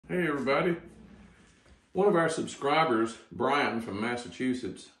Hey everybody. One of our subscribers, Brian from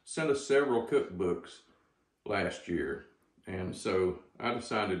Massachusetts, sent us several cookbooks last year. And so I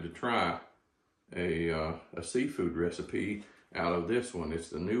decided to try a seafood recipe out of this one. It's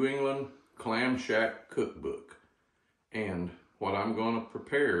the New England Clam Shack Cookbook. And what I'm going to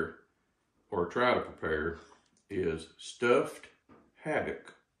prepare, or try to prepare, is stuffed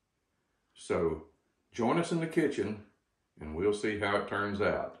haddock. So join us in the kitchen and we'll see how it turns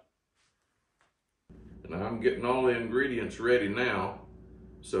out. And I'm getting all the ingredients ready now,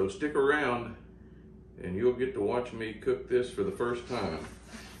 so stick around and you'll get to watch me cook this for the first time.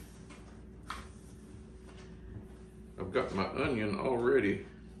 I've got my onion already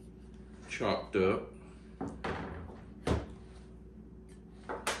chopped up.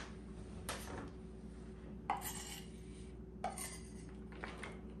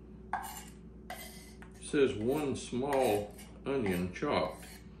 It says 1 small onion chopped.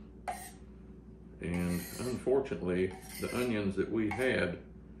 And unfortunately, the onions that we had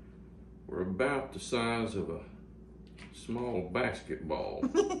were about the size of a small basketball.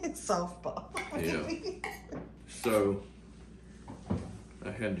 Softball. Yeah. So I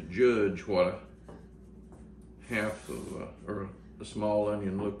had to judge what a half of or a small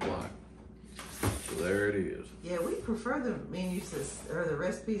onion looked like. So there it is. Yeah, we prefer the menus that, or the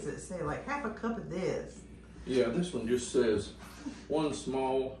recipes that say like half a cup of this. Yeah, this one just says 1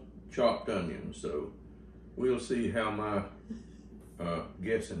 small chopped onion, so we'll see how my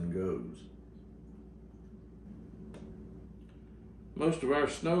guessing goes. Most of our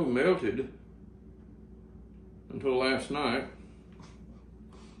snow melted until last night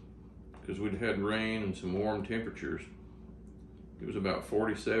because we'd had rain and some warm temperatures. It was about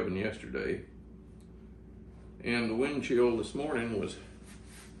 47 yesterday, and the wind chill this morning was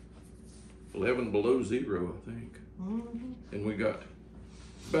 11 below zero, I think. Mm-hmm. And we got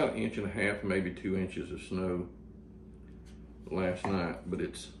about 1.5 inches, maybe 2 inches of snow last night, but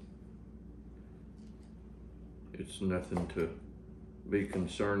it's nothing to be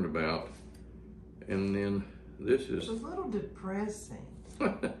concerned about. And then this is It's a little depressing.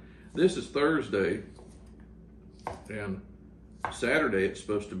 this is Thursday, and Saturday it's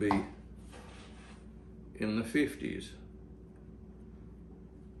supposed to be in the 50s.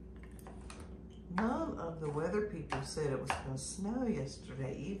 None of the weather people said it was going to snow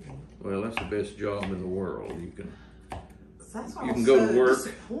yesterday evening. Well, that's the best job in the world. You can That's why You I'm can go so to work.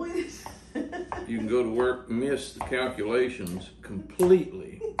 disappointed. you can go to work, miss the calculations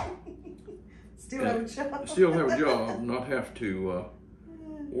completely, Still have a job. still have a job, not have to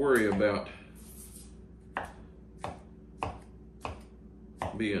worry about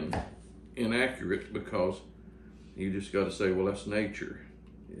being inaccurate, because you just got to say, well, that's nature.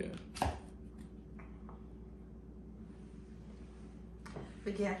 Yeah.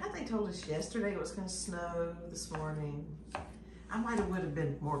 But yeah, I think they told us yesterday it was going to snow this morning. I would have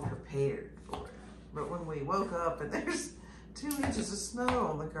been more prepared for it. But when we woke up and there's 2 inches of snow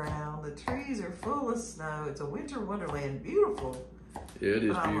on the ground, the trees are full of snow. It's a winter wonderland, beautiful. Yeah, it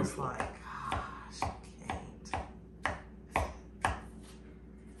is But I was beautiful. like, gosh, I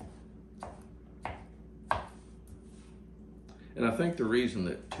can't. And I think the reason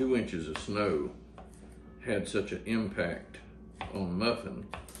that 2 inches of snow had such an impact on Muffin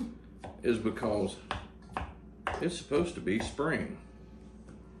is because it's supposed to be spring.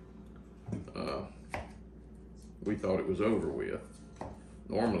 We thought it was over with.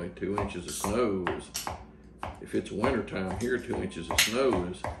 Normally 2 inches of snow is, if it's wintertime here, 2 inches of snow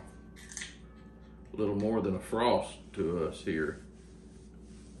is a little more than a frost to us here.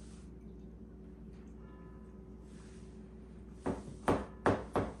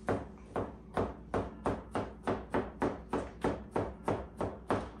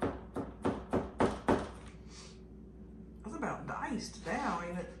 It's about diced now,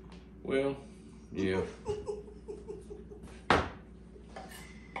 ain't it? Well, yeah.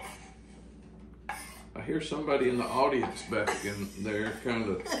 I hear somebody in the audience back in there kind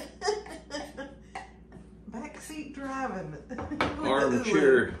of Backseat driving.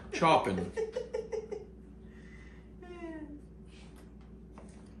 armchair chopping.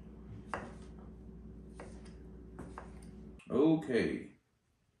 Okay.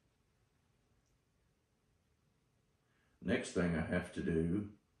 Next thing I have to do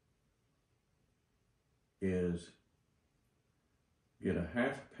is get a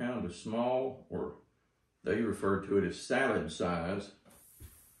 1/2 pound of small, or they refer to it as salad size,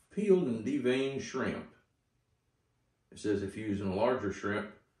 peeled and deveined shrimp. It says if you're using a larger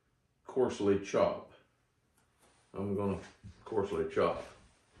shrimp, coarsely chop. I'm gonna coarsely chop.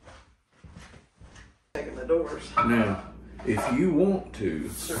 Taking the doors. Now, If you want to,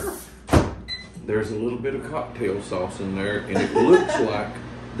 Sure. there's a little bit of cocktail sauce in there, and it looks like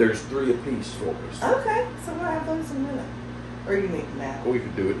there's 3 apiece for us. Okay, so we'll have those in a minute. Or you need them now. We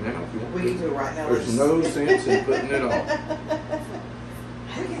could do it now if you want We to. can do it right now. There's no sense in putting it off.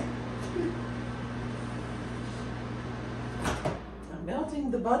 Okay. I'm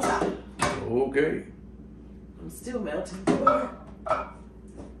melting the butter. Okay. I'm still melting the butter.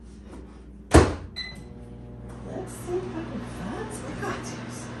 Let's see if I can find some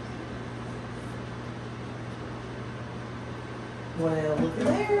cocktails. Well, look at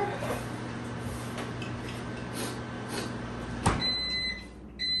there.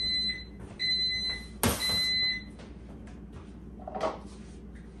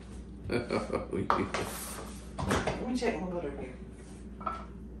 Let me check my butter here.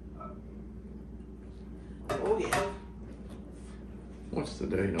 Oh yeah. What's the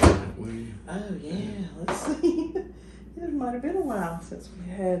date on it, William? Oh yeah. Let's see. It might have been a while since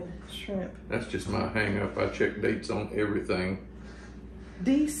we had shrimp. That's just my hang up. I check dates on everything.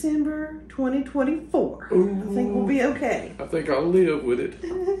 December 2024. Ooh. I think we'll be okay. I think I'll live with it.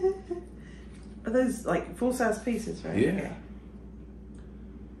 Are those like full-size pieces, right? Yeah. Okay.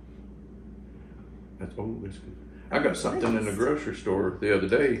 That's good. I got something in the grocery store the other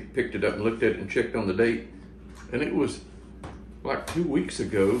day, picked it up and looked at it and checked on the date, and it was like 2 weeks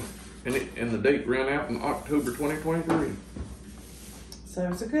ago, and the date ran out in October 2023. So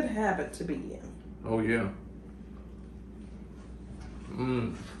it's a good habit to be in. Oh yeah.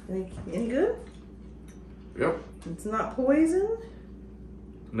 Any good? Yep. It's not poison?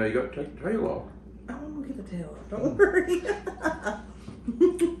 Now you got to take the tail off. I won't get the tail off. Don't worry.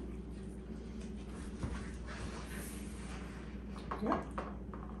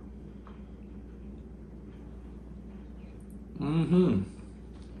 Mm-hmm.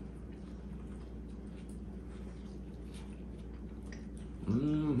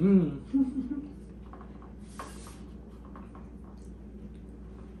 Mm-hmm.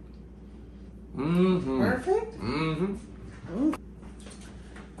 Mm-hmm. Perfect? Mm-hmm.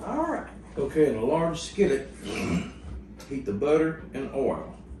 All right. Okay, in a large skillet, heat the butter and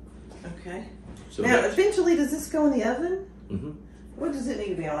oil. Okay. So Now, eventually, does this go in the oven? Mm-hmm. What does it need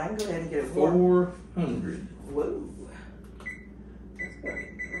to be on? I can go ahead and get it warm. 400. Whoa. That's great.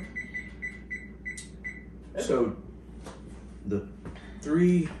 So the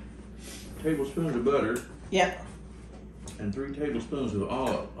 3 tablespoons of butter Yeah. and 3 tablespoons of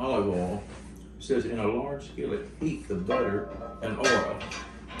olive oil says in a large skillet, heat the butter and oil.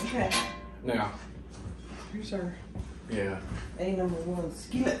 Okay. Now, Here's our yeah. A#1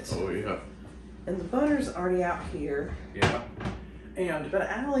 skillet. Oh yeah. And the butter's already out here. Yeah. And But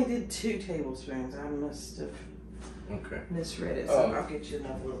I only did 2 tablespoons. I must have okay. misread it, so I'll get you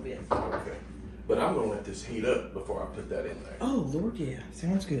another little bit. Okay. But I'm gonna let this heat up before I put that in there. Oh, Lord, yeah.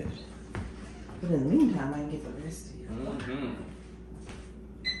 Sounds good. But in the meantime, I can get the rest of you. Mm-hmm.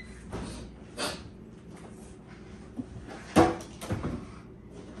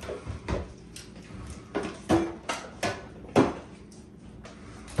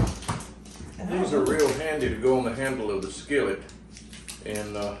 These are real handy to go on the handle of the skillet,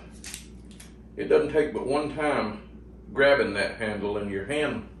 and it doesn't take but one time grabbing that handle and your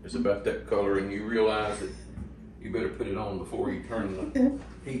hand is about that color and you realize that you better put it on before you turn the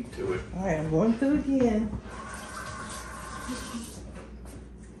heat to it. All right, I'm going through again.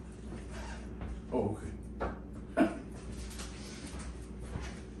 Oh, okay.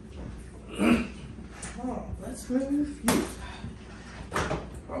 Oh, let's move you.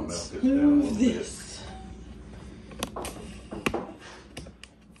 I'll melt this down a Move little bit. this.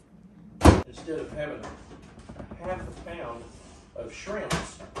 Instead of having half a pound of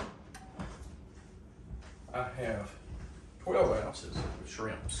shrimps, I have 12 ounces of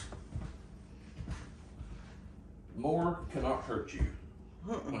shrimps. More cannot hurt you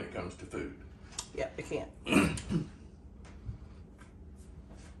when it comes to food. Yeah, I can't.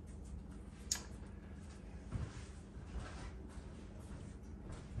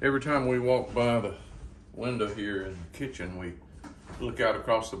 Every time we walk by the window here in the kitchen, we look out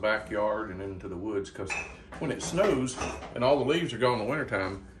across the backyard and into the woods, because when it snows and all the leaves are gone in the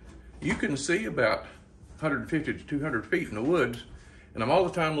wintertime, you can see about 150 to 200 feet in the woods, and I'm all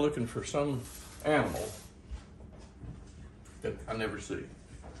the time looking for some animal that I never see.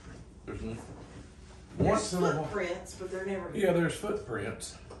 There's There's footprints, but they're never here. yeah, there's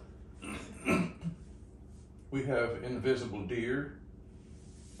footprints. We have invisible deer,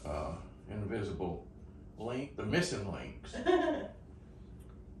 invisible link, the missing links.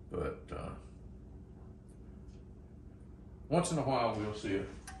 But once in a while we'll see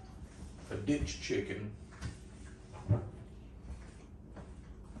a ditch chicken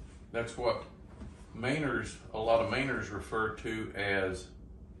That's what Mainers, a lot of Mainers refer to as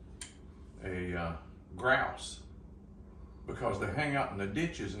a grouse, because they hang out in the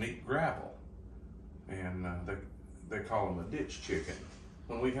ditches and eat gravel, and they call them a ditch chicken.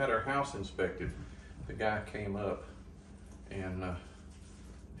 When we had our house inspected, the guy came up, and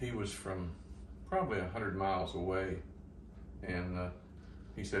he was from probably 100 miles away, and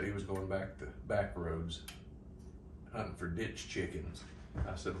he said he was going back the back roads hunting for ditch chickens.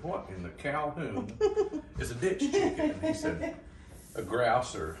 I said, what in the Calhoun is a ditch chicken? And he said, a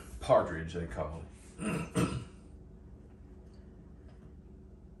grouse or partridge, they call them.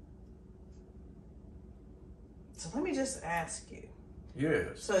 So let me just ask you.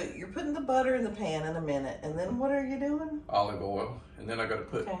 Yes. So you're putting the butter in the pan in a minute, and then what are you doing? Olive oil, and then I got to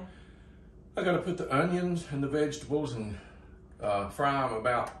put Okay. the onions and the vegetables and fry them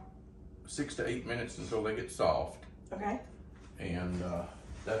about 6 to 8 minutes until they get soft. Okay. And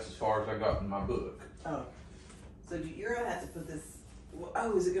that's as far as I got in my book. Oh. So you're gonna have to put this.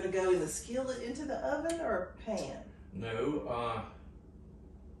 Oh, is it gonna go in the skillet into the oven or a pan? No.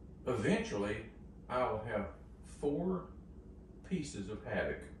 Eventually, I will have 4 pieces of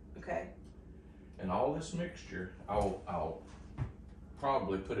haddock. Okay. And all this mixture, I'll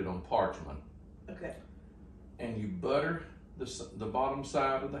probably put it on parchment. Okay. And you butter the bottom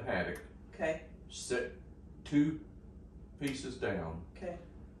side of the haddock. Okay. Set 2 pieces down. Okay.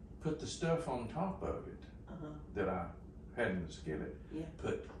 Put the stuff on top of it that I had in the skillet. Yeah.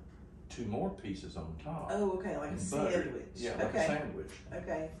 Put 2 more pieces on top. Oh, okay, like a Butter. sandwich. Yeah, like a sandwich.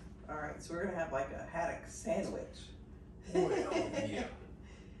 Okay. All right. So we're gonna have like a haddock sandwich. Well, yeah.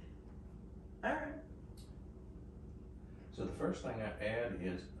 All right. So the first thing I add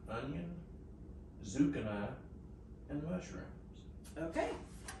is onion, zucchini, and mushrooms. Okay.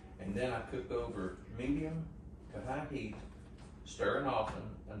 And then I cook over medium to high heat, stirring often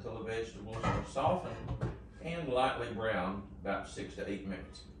until the vegetables are softened and lightly browned, about 6 to 8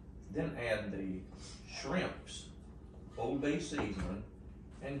 minutes. Then add the shrimps, Old Bay seasoning,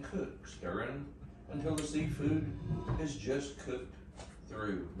 and cook, stirring until the seafood is just cooked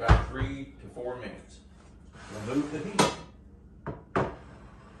through, about 3 to 4 minutes. Remove the heat.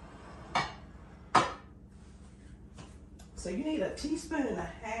 So you need a teaspoon and a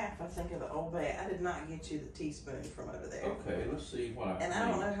half, I think, of the Old Bay. I did not get you the teaspoon from over there. Okay, let's see what I And I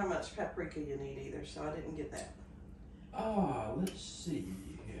don't know how much paprika you need either, so I didn't get that. Let's see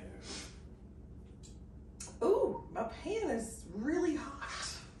here. Ooh, my pan is really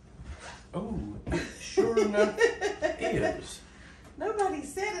hot. Oh, it sure enough is. Nobody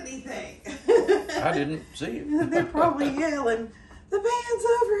said anything. I didn't see it. They're probably yelling, the pan's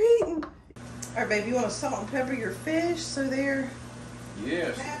overheating. All right, babe, you want to salt and pepper your fish so they're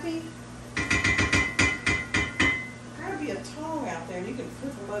Yes. happy? Grab you a tongue out there and you can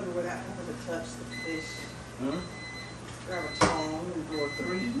flip them over without having to touch the fish. Huh? Grab a tongue and pour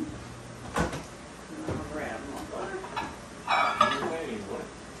 3. And I'll grab my butter.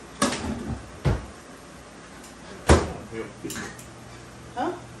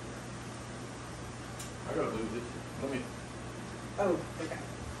 Huh? I gotta move this. Let me. Oh, okay.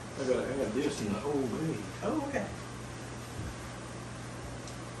 I gotta add this in the Old Bay. Oh, okay.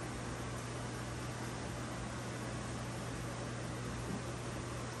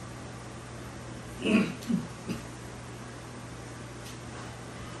 Yeah.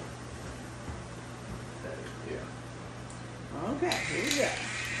 Okay, here we go.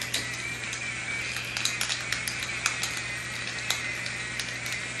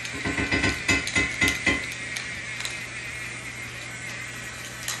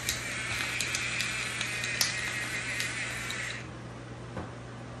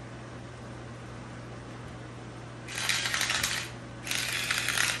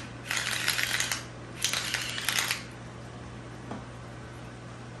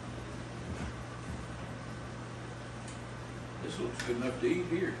 This looks good enough to eat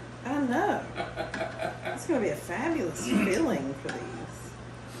here. I know. It's going to be a fabulous filling for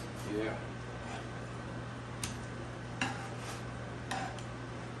these. Yeah.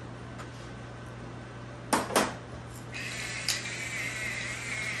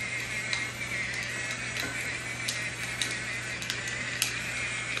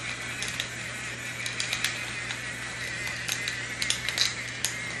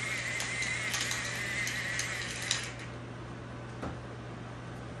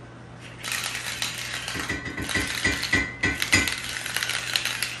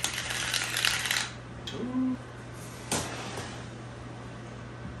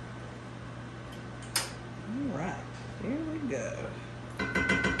 All right, here we go. That's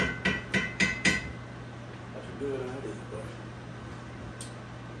a good idea, but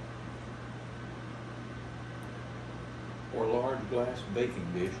or large glass baking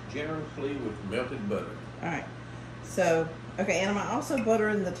dish, generously with melted butter. All right. So, okay, and am I also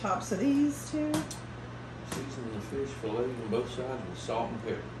buttering the tops of these too? Season the fish fillet on both sides with salt and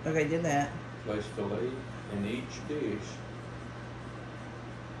pepper. Okay, did that. Place fillet in each dish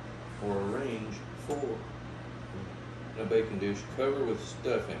or arrange four in a baking dish. Cover with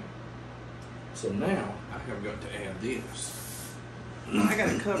stuffing. So now I have got to add this. I got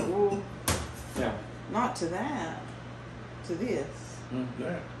to cover. Well, Now, not to that. To this.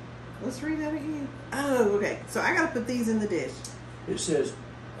 that. Let's read that again. Oh, okay. So I got to put these in the dish. It says,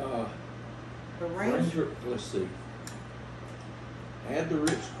 Arrange. let's see. Add the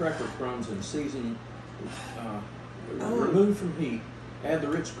rich cracker crumbs and season. Remove from heat. Add the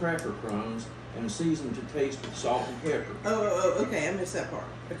rich cracker crumbs and season to taste with salt and pepper. Oh, okay. I missed that part.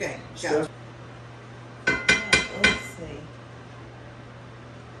 Okay, got it. Let's see.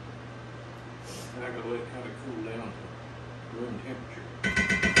 And I gotta let it kind of cool down to room temperature.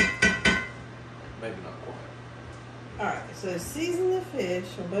 Maybe not quite. All right. So season the fish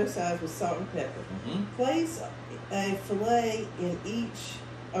on both sides with salt and pepper. Place a fillet in each.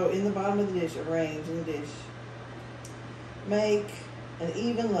 In the bottom of the dish. Arrange in the dish. Make an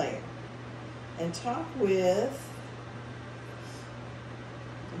even layer and top with.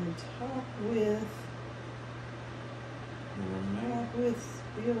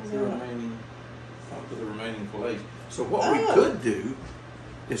 The remaining, top of the remaining fillets. So what we could do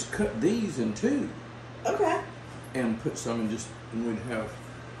is cut these in two. Okay. And put some in and we'd have.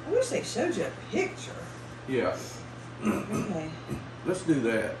 I wish they showed you a picture. Yeah. Okay. Let's do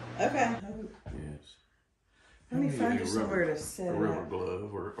that. Okay. Yes. Let me find you somewhere to set a it rubber up.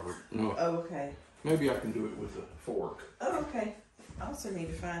 glove or no. Oh, okay. Maybe I can do it with a fork. Oh, okay. I also need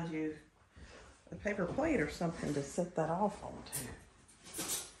to find you a paper plate or something to set that off on too.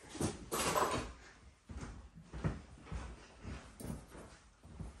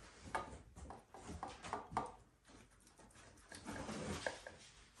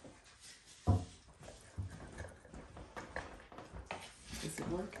 Is it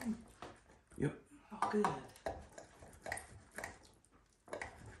working? Yep. Oh, good.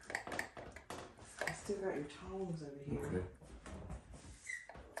 I still got your tongs over here. Okay.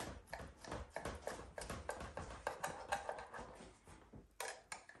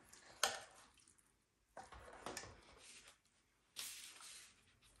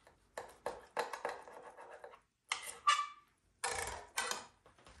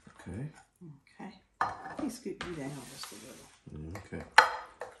 Okay. Okay. Let me scoot you down just a little. Okay.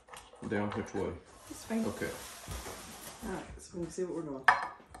 Down which way? This way. Okay. All right, so we can see what we're doing.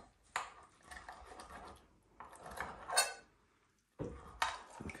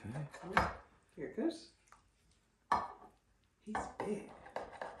 Okay. Oh, here it goes. He's big.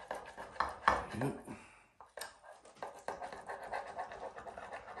 Yep.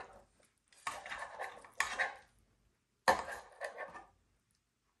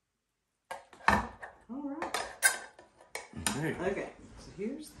 All right. Okay. Okay, so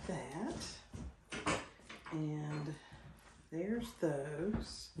here's that. And there's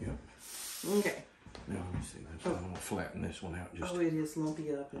those. Yep. Okay. Now let me see this. I'm gonna flatten this one out just Oh, it is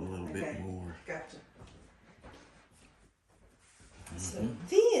lumpy up. a little bit more. Gotcha. So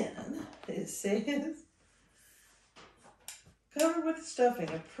then it says, cover with the stuffing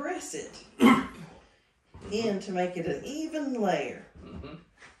and press it in to make it an even layer.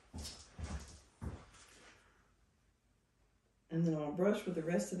 And then I'll brush with the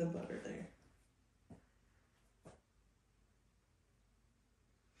rest of the butter there.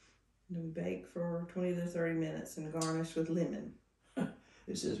 And then bake for 20 to 30 minutes and garnish with lemon.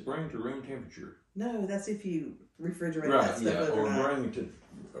 It says bring to room temperature. No, that's if you refrigerate that Right, stuff yeah, or overnight. bring it to,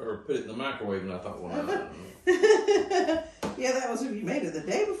 or put it in the microwave, and I thought, well, no. Yeah, that was if you made it the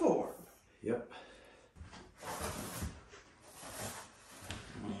day before. Yep.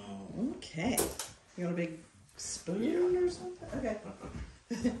 Okay. You want a big spoon or something? Okay.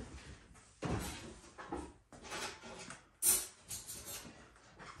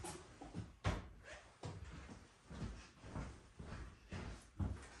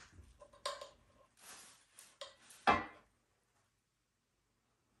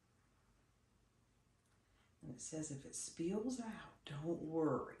 And it says if it spills out, don't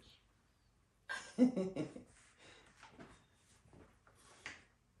worry.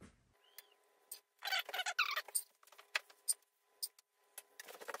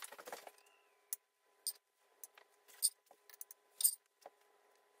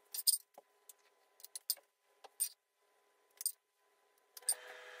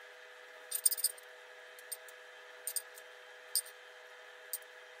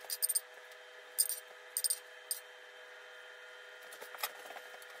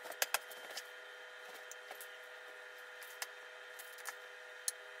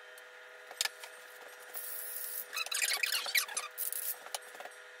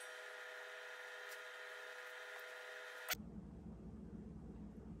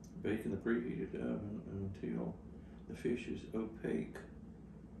 Bake in the preheated oven until the fish is opaque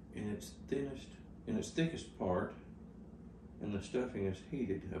in its thickest part, and the stuffing is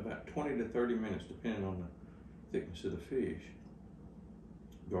heated about 20 to 30 minutes, depending on the thickness of the fish.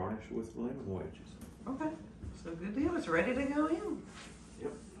 Garnish with lemon wedges. Okay, so good deal. It's ready to go in.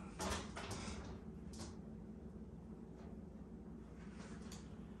 Yep.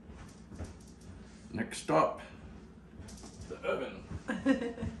 Next stop, the oven.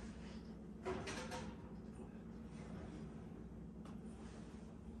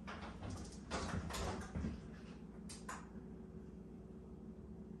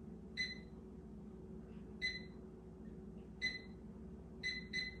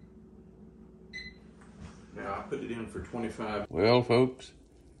 Now I put it in for 25. Well, folks,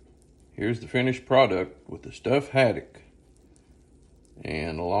 here's the finished product with the stuffed haddock.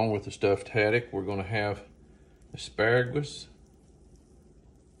 And along with the stuffed haddock, we're going to have asparagus.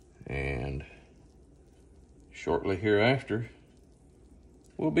 And shortly hereafter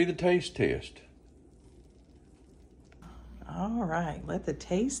will be the taste test. All right, let the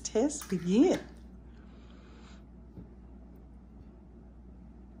taste test begin.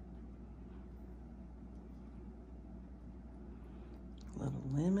 A little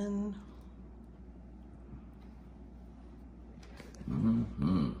lemon.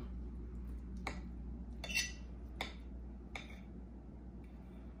 Mm-hmm.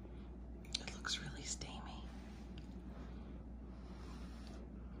 It looks really steamy.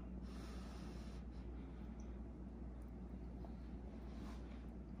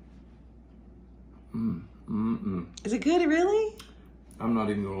 Is it good, really? I'm not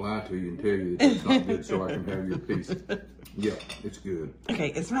even gonna lie to you and tell you that it's not good so I can have your piece. Yeah, it's good. Okay,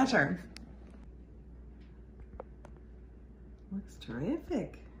 it's my turn. Looks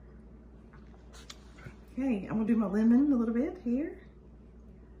terrific. Okay, I'm gonna do my lemon a little bit here.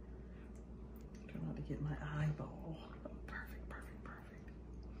 Try not to get my eyeball. Oh, perfect, perfect, perfect.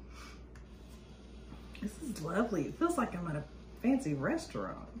 This is lovely. It feels like I'm at a fancy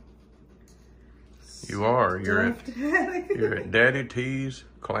restaurant. You are. You're You're at Daddy T's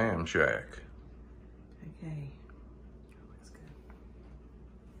Clam Shack. Okay. That looks good.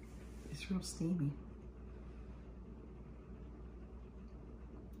 It's real steamy.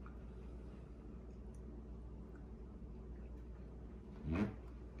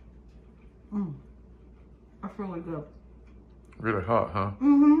 That's really good. Really hot, huh?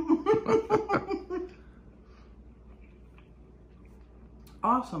 Mm-hmm.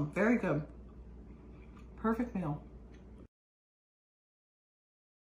 Awesome. Very good. Perfect meal.